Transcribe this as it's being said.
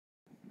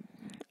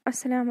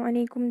Assalamu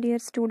alaikum dear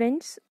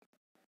students.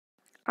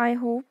 I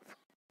hope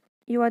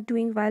you are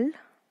doing well.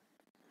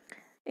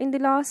 In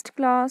the last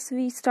class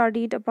we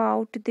studied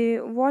about the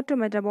water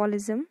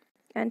metabolism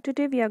and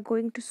today we are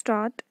going to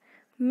start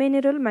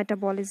mineral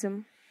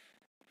metabolism.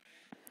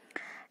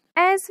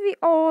 As we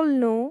all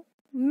know,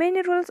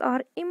 minerals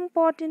are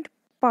important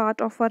part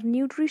of our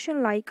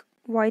nutrition like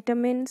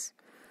vitamins.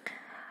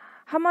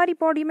 हमारी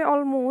body में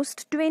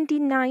almost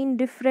 29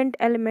 different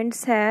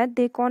elements है.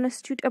 They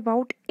constitute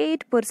about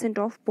 8%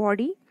 of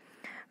body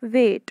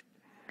weight.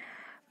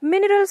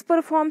 Minerals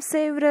perform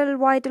several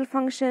vital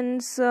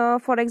functions.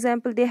 For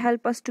example, they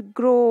help us to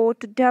grow,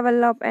 to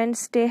develop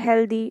and stay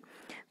healthy.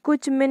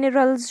 कुछ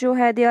minerals जो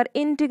है they are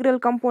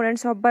integral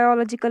components of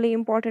biologically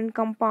important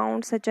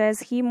compounds such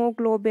as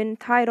hemoglobin,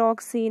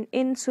 thyroxine,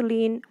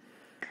 insulin,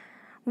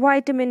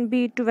 vitamin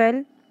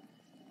B12.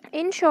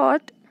 In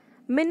short,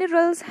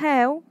 minerals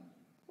have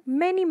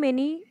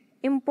many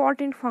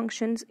important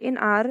functions in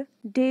our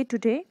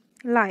day-to-day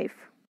life.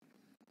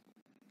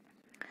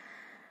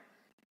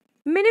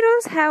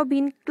 Minerals have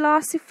been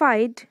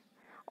classified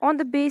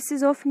on the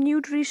basis of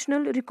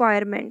nutritional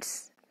requirements.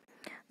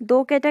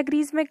 दो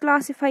categories में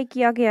classify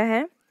किया गया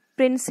है,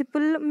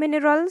 principal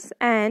minerals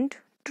and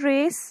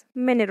trace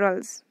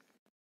minerals.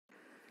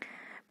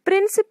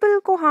 Principal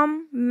को हम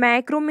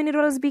macro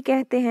minerals भी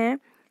कहते हैं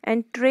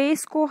एंड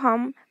ट्रेस को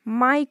हम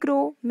माइक्रो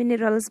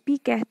मिनरल्स भी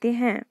कहते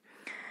हैं.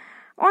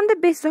 On the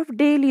basis of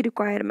daily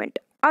requirement,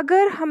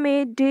 अगर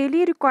हमें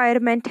डेली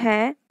रिक्वायरमेंट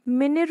है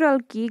मिनरल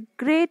की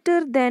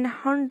greater than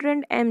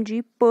 100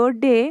 mg per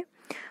day,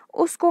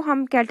 उसको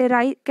हम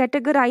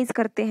कैटेगराइज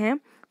करते हैं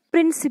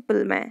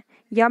प्रिंसिपल में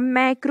या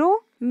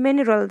मैक्रो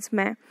मिनरल्स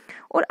में.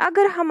 और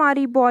अगर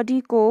हमारी बॉडी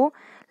को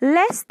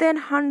less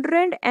than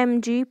 100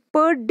 mg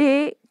per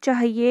day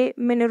चाहिए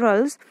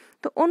मिनरल्स,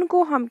 तो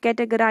उनको हम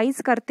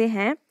कैटेगराइज करते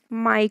हैं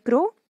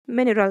माइक्रो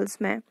मिनरल्स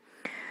में.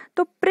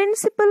 तो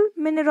प्रिंसिपल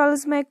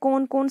मिनरल्स में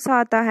कौन कौन सा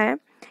आता है?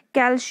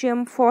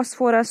 Calcium,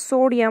 phosphorus,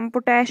 sodium,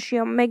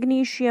 potassium,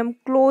 magnesium,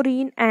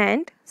 chlorine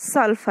and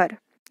sulphur.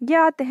 ये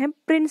आते हैं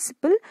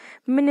प्रिंसिपल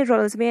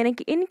मिनरल्स में, यानी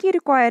कि इनकी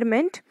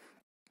रिक्वायरमेंट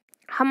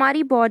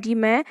हमारी बॉडी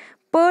में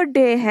पर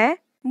डे है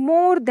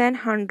मोर देन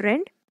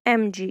 100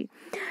 mg.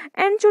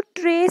 एंड जो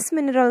ट्रेस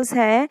मिनरल्स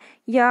है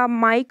या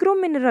माइक्रो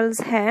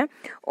मिनरल्स है,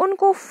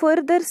 उनको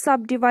फर्दर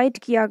सब डिवाइड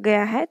किया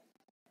गया है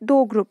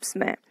तीन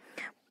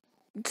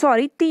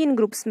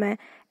ग्रुप्स में.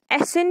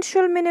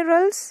 Essential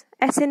minerals,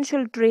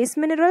 essential trace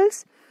minerals,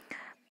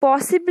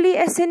 possibly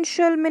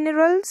essential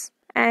minerals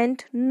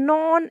and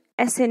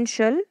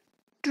non-essential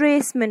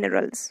trace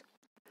minerals.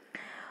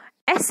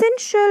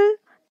 Essential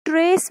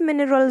trace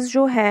minerals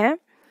जो है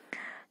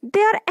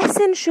they are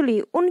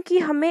essentially उनकी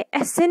हमें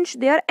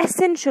they are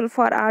essential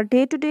for our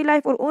day to day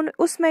life. और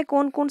उसमें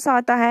कौन कौन सा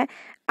आता है?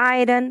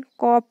 Iron,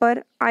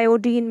 copper,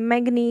 iodine,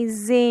 manganese,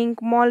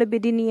 zinc,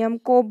 molybdenum,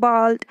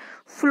 cobalt,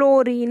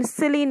 fluorine,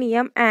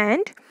 selenium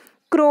and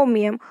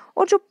chromium.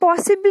 और जो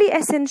पॉसिबली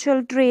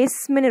एसेंशियल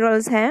ट्रेस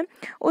मिनरल्स हैं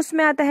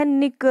उसमें आता है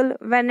निकल,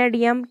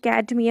 vanadium,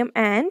 cadmium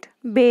and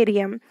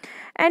barium.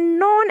 And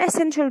non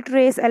essential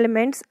trace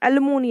elements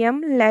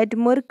aluminium, lead,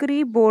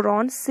 mercury,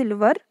 boron,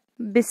 silver,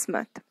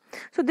 bismuth.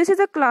 So this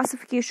is a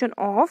classification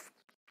of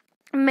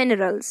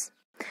minerals.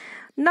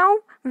 Now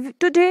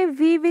today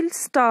we will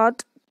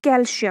start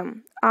calcium.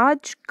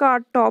 आज का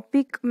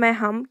topic में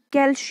हम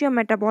calcium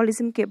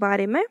metabolism के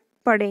बारे में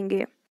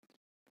पढ़ेंगे.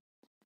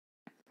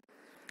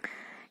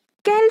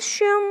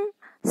 Calcium,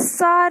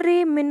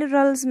 सारे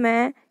minerals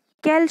में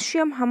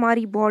कैल्शियम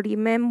हमारी बॉडी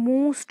में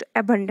मोस्ट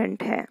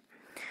एबंडेंट है.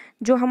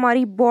 जो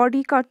हमारी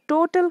बॉडी का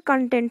टोटल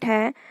कंटेंट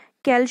है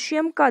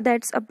कैल्शियम का,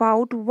 दैट्स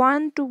अबाउट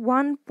 1 to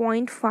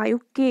 1.5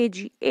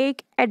 kg.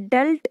 एक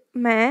एडल्ट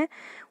में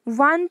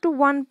 1 to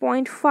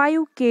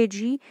 1.5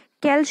 kg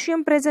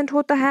कैल्शियम प्रेजेंट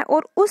होता है.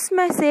 और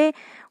उसमें से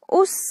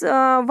उस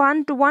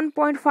 1 to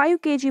 1.5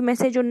 kg में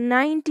से जो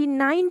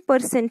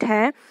 99%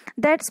 है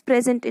that's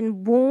present in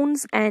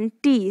bones and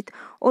teeth.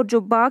 और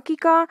जो बाकी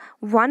का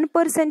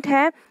 1%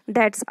 है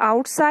that's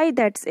outside,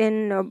 that's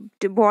in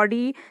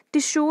body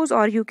tissues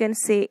और you can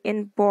say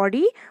in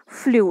body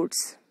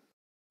fluids.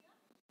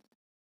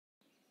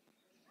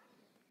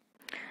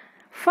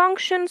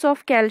 Functions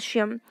of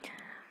calcium,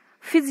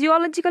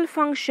 physiological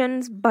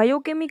functions,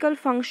 biochemical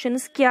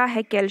functions क्या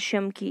है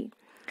कैल्शियम की?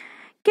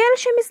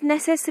 Calcium is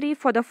necessary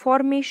for the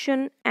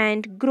formation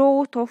and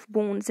growth of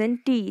bones and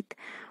teeth.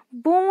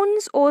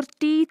 Bones और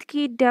teeth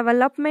की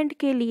development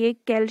के लिए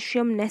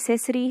calcium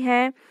necessary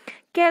है.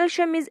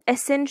 Calcium is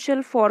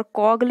essential for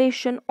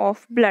coagulation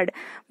of blood.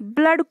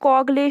 Blood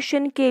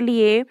coagulation के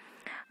लिए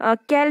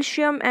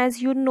calcium, as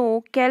you know,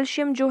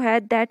 calcium जो है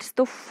that's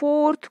the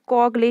fourth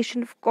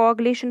coagulation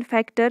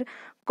factor.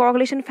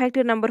 Coagulation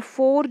factor number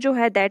 4 जो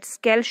है that's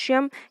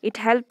calcium.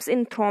 It helps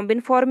in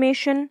thrombin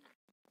formation.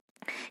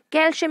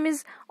 Calcium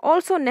is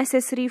also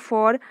necessary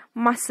for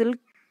muscle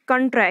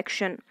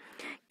contraction.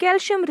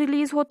 Calcium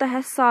release होता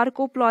है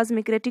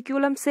sarcoplasmic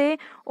reticulum से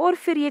और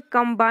फिर ये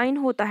कंबाइन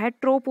होता है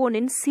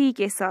ट्रोपोनिन सी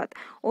के साथ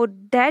और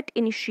that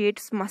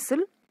initiates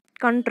muscle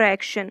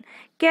contraction.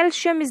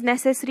 Calcium is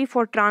necessary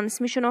for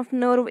transmission of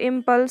nerve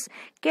impulse.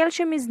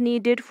 Calcium is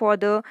needed for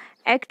the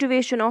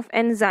activation of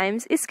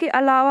enzymes. इसके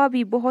अलावा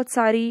भी बहुत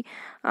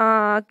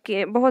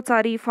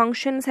सारी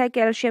functions है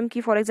calcium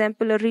की. For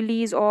example,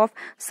 release of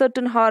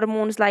certain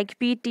hormones like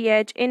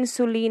PTH,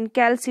 insulin,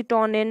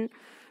 calcitonin.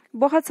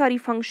 बहुत सारी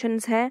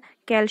functions है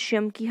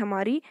calcium की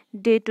हमारी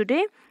day to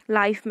day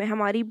लाइफ में,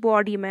 हमारी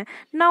बॉडी में.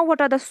 Now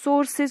what are the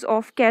sources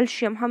of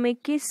calcium? हमें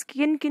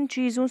किन किन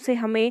चीज़ों से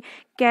हमें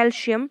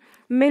कैल्शियम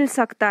मिल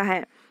सकता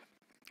है?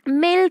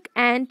 Milk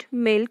and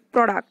milk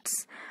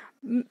products.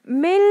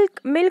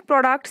 Milk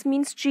products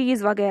means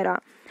चीज़ वगैरह,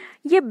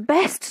 ये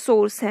बेस्ट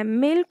सोर्स है.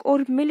 मिल्क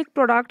और मिल्क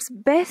प्रोडक्ट्स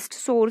बेस्ट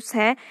सोर्स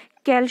है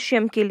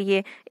कैल्शियम के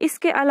लिए.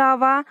 इसके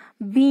अलावा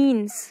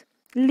beans,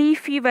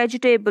 leafy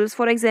vegetables,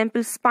 for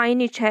example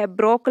स्पाइनिच है,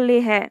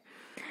 ब्रोकली है,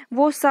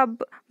 वो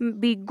सब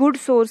भी गुड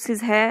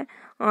सोर्सेज है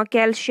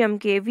कैल्शियम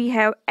के. We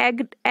have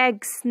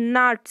eggs,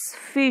 nuts,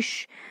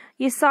 fish,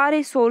 ये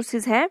सारे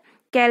सोर्सेज है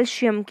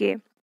कैल्शियम के.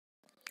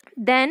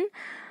 देन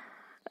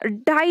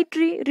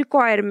डाइटरी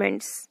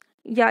रिक्वायरमेंट्स,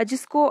 या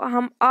जिसको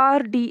हम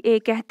RDA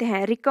कहते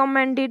हैं,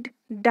 रिकमेंडेड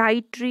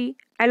डाइटरी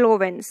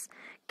अलोवेंस.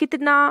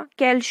 कितना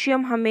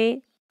कैल्शियम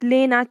हमें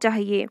लेना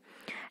चाहिए?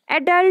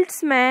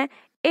 एडल्ट्स में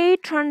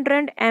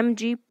 800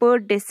 mg पर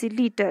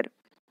डेसीलीटर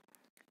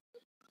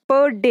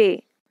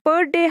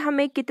पर डे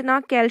हमें कितना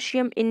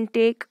कैल्शियम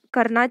इनटेक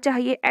करना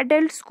चाहिए?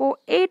 एडल्ट्स को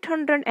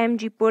 800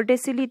 mg पर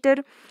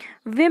decilitre.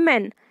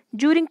 Women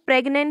during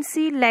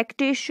pregnancy,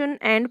 lactation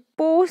and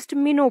post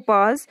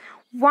menopause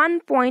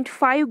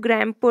 1.5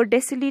 ग्राम पर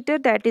डेसीलीटर,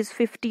 दैट इज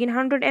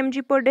 1500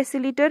 mg पर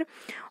डेसीलीटर.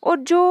 और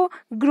जो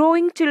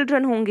ग्रोइंग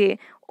चिल्ड्रन होंगे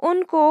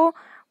उनको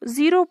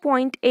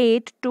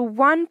 0.8 to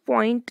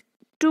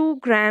 1.2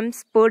 grams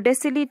per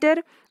deciliter,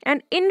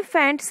 and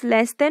infants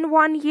less than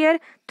 1 year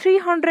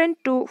 300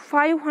 to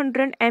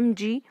 500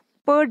 mg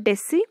per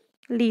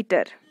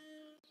deciliter.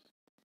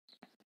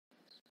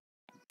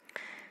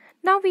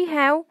 Now we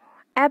have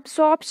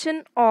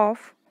absorption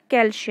of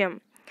calcium.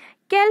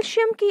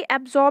 Calcium की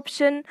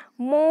absorption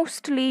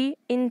mostly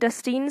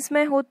intestines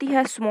में होती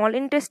है, स्मॉल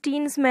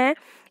इंटेस्टाइन्स में,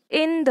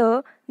 इन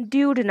द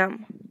ड्यूडेनम.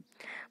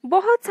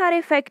 बहुत सारे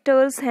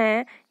फैक्टर्स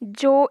हैं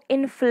जो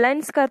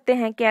इन्फ्लुएंस करते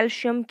हैं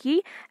कैल्शियम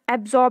की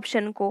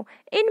एब्जॉर्प्शन को.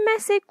 इनमें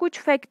से कुछ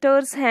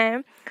फैक्टर्स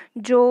हैं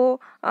जो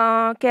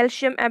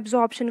कैल्शियम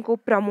एब्जॉर्प्शन को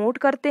प्रमोट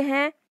करते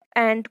हैं,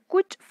 एंड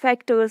कुछ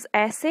फैक्टर्स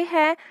ऐसे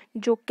हैं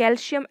जो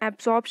कैल्शियम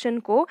एब्जॉर्प्शन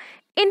को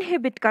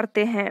इनहिबिट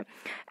करते हैं.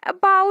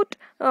 अबाउट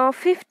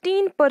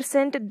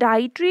 15%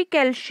 डाइटरी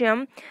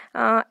कैल्शियम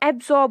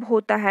एब्जॉर्ब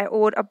होता है,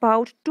 और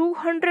अबाउट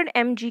 200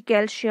 mg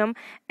कैल्शियम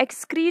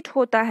एक्सक्रीट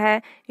होता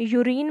है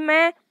यूरिन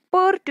में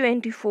पर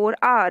 24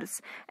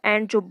 hours,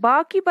 एंड जो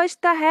बाकी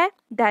बचता है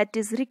that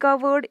is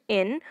recovered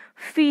in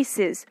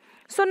faeces.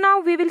 So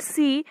now we will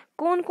see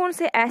कौन कौन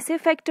से ऐसे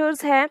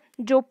फैक्टर्स हैं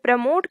जो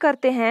प्रमोट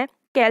करते हैं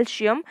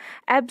कैल्शियम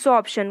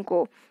एब्जॉर्प्शन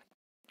को.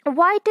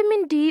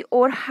 विटामिन डी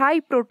और high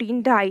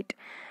protein diet.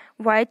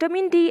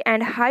 Vitamin D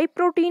and high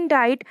protein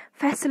diet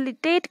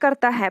facilitate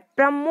करता है,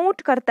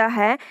 प्रमोट करता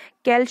है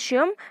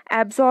कैल्शियम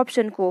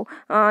एब्जॉर्प्शन को.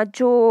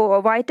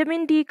 जो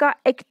विटामिन डी का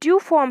एक्टिव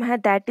फॉर्म है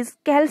दैट इज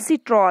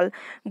कैल्सिट्रॉल,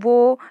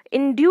 वो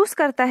इंड्यूस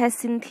करता है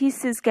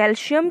सिंथेसिस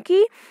कैल्शियम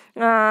की,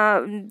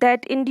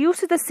 that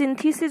induce the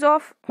synthesis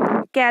of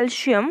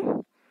calcium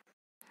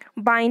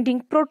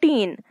binding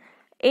protein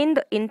in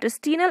the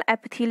intestinal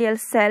epithelial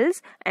cells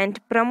and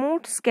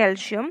promotes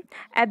calcium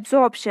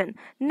absorption.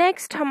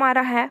 Next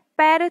हमारा है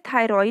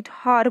पैराथायरॉइड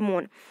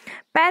हार्मोन.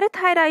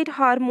 पैराथायरॉइड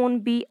हार्मोन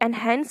भी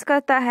enhance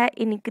करता है,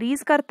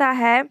 इंक्रीज करता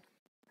है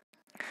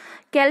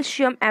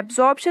कैल्शियम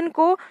एब्जॉर्प्शन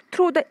को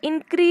through the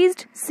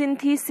increased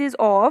synthesis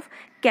of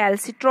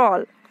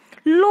कैल्सिट्रॉल.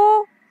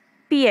 Low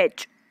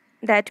pH,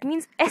 that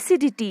means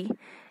acidity,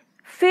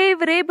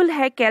 favourable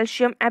है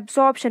calcium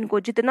absorption को.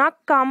 जितना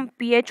कम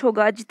pH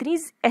होगा, जितनी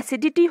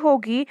एसिडिटी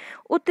होगी,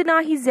 उतना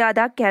ही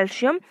ज़्यादा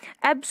कैल्शियम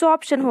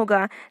एब्जॉर्प्शन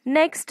होगा.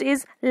 Next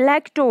is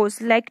lactose.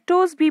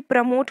 लैक्टोज भी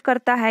प्रमोट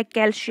करता है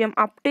कैल्शियम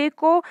अपटेक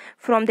को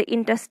from the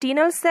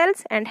intestinal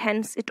sales, and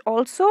hence it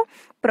also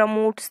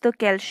promotes the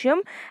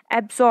calcium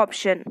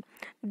absorption.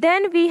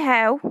 Then we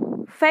have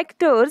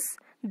factors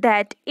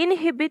that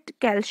inhibit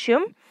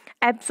calcium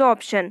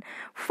absorption.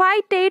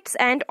 Phytates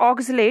and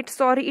oxalates,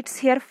 sorry it's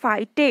here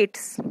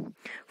phytates.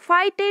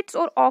 Phytates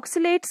और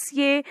oxalates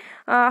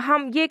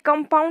ये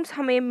compounds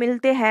हमें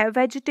मिलते हैं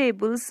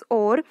vegetables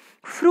और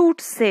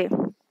fruits से.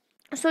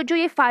 So जो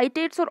ये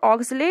phytates और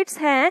oxalates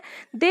हैं,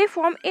 they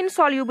form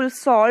insoluble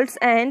salts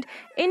and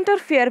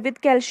interfere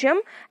with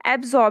calcium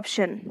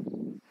absorption.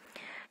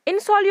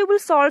 Insoluble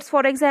salts,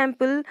 for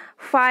example,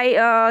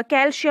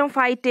 calcium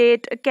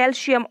phytate,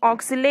 calcium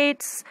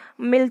oxalates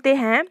मिलते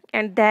हैं,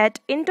 and that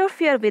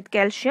interfere with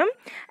calcium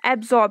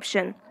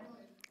absorption.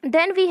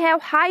 Then we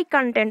have high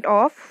content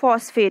of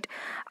phosphate.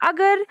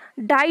 अगर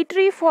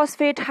dietary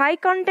phosphate high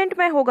content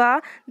में होगा,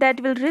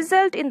 that will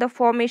result in the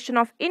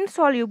formation of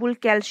insoluble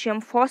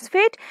calcium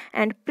phosphate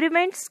and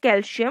prevents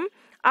calcium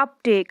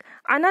uptake.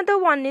 Another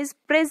one is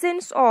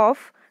presence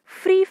of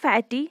free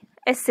fatty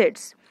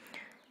acids.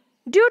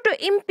 Due to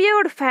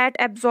impaired fat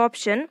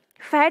absorption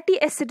fatty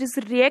acids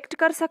react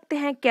कर सकते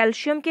हैं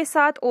calcium के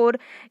साथ और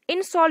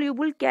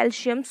insoluble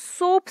calcium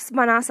soaps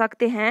बना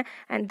सकते हैं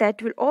and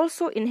that will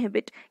also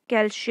inhibit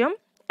calcium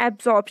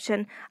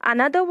absorption.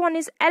 Another one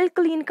is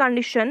alkaline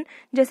condition,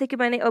 जैसे कि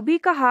मैंने अभी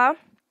कहा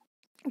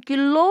कि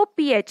लो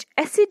पीएच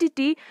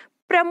एसिडिटी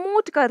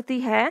प्रमोट करती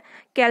है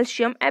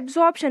कैल्शियम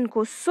एब्जॉर्प्शन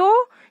को।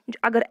 सो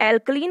अगर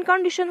एल्कलीन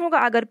कंडीशन होगा,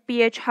 अगर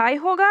पीएच हाई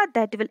होगा,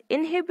 that will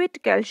inhibit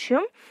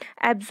calcium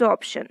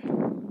absorption.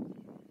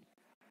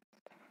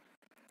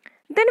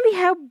 Then we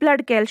have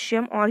blood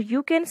calcium or you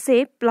can say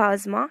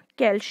plasma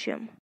calcium.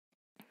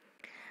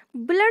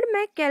 Blood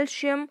में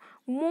कैल्शियम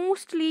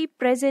मोस्टली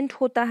प्रेजेंट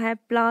होता है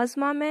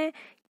प्लाज्मा में,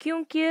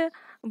 क्योंकि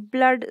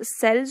ब्लड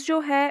सेल्स जो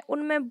है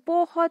उनमें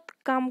बहुत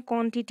कम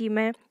क्वांटिटी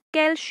में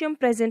कैल्शियम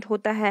प्रेजेंट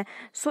होता है।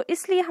 सो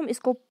इसलिए हम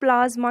इसको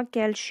प्लाज्मा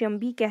कैल्शियम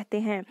भी कहते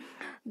हैं।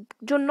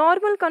 जो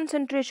नॉर्मल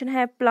कंसंट्रेशन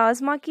है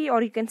प्लाज्मा की,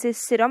 और you can say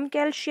serum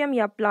calcium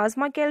या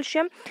plasma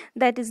calcium,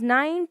 that is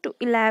 9 to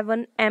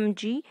 11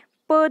 mg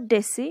per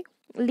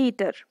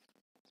decilitre.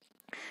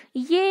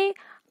 ये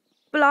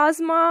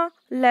प्लाज्मा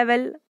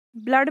लेवल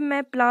ब्लड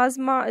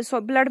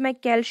में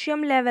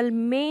कैल्शियम लेवल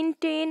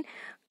मेंटेन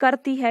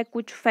करती है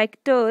कुछ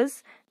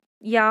फैक्टर्स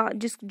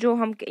जो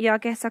हम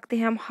कह सकते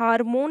हैं हम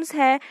हार्मोन्स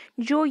है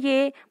जो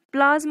ये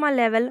प्लाज्मा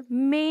लेवल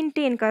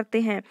मेंटेन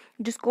करते हैं,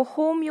 जिसको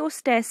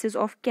होम्योस्टेसिस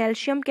ऑफ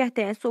कैल्शियम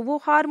कहते हैं। सो वो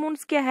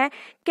हार्मोन्स क्या है?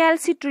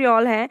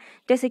 कैल्सिट्रियोल है।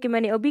 जैसे कि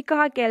मैंने अभी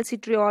कहा,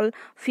 कैल्सिट्रियोल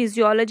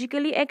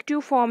फिजियोलॉजिकली एक्टिव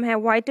फॉर्म है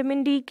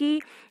विटामिन डी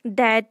की,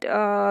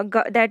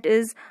 that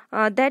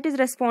is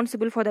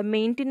responsible for the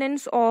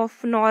maintenance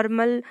of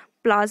normal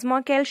plasma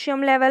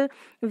calcium level.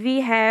 We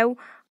have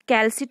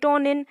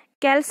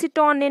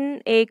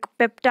calcitonin एक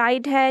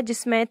पेप्टाइड है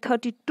जिसमें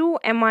 32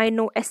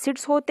 अमाइनो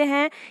एसिड्स होते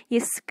हैं। ये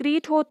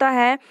स्क्रीट होता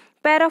है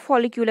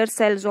पैराफॉलिक्यूलर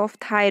सेल्स ऑफ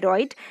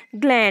थायराइड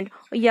ग्लैंड,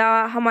 या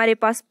हमारे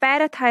पास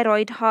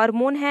पैराथायराइड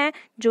हार्मोन है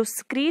जो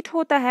स्क्रीट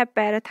होता है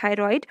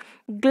पैराथायराइड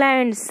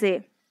ग्लैंड से।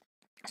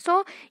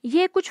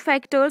 ये कुछ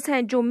फैक्टर्स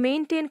हैं जो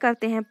मेंटेन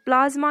करते हैं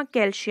प्लाज्मा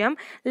कैल्शियम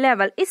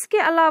लेवल। इसके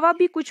अलावा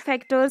भी कुछ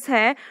फैक्टर्स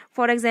है,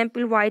 फॉर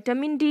एग्जांपल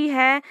विटामिन डी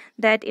है,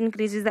 that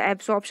increases the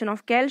absorption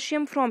of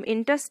calcium from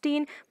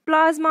intestine.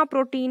 Plasma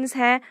proteins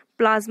है,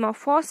 प्लाज्मा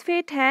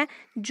फॉस्फेट है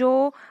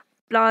जो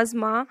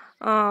प्लाज्मा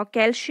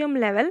कैल्शियम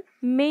लेवल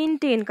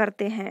मेंटेन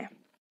करते हैं।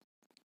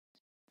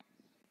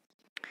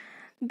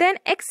 Then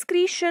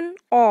excretion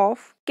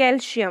of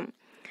calcium.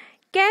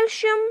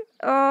 Calcium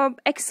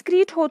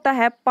excrete होता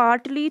है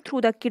partly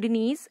through the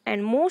kidneys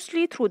and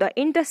mostly through the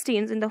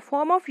intestines in the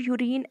form of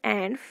urine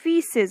and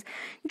faeces.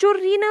 जो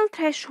renal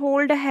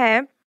threshold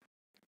है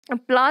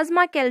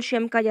plasma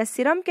calcium का या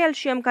सीरम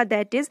कैल्शियम का,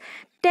 that is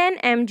 10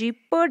 mg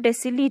per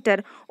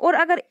decilitre, और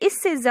अगर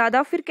इससे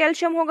ज्यादा फिर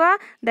कैल्शियम होगा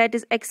that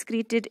is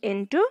excreted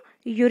into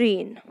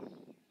urine.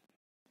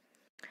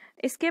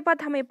 इसके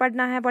बाद हमें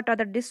पढ़ना है what are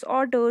the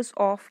disorders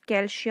of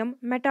calcium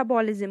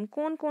metabolism.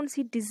 कौन कौन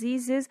सी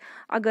डिजीजेस,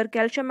 अगर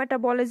कैल्शियम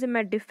मेटाबॉलिज्म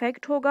में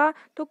डिफेक्ट होगा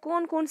तो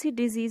कौन कौन सी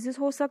डिजीजेस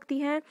हो सकती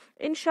हैं।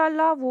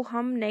 इंशाल्लाह वो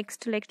हम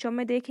नेक्स्ट लेक्चर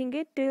में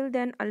देखेंगे। टिल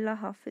देन अल्लाह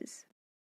हाफिज।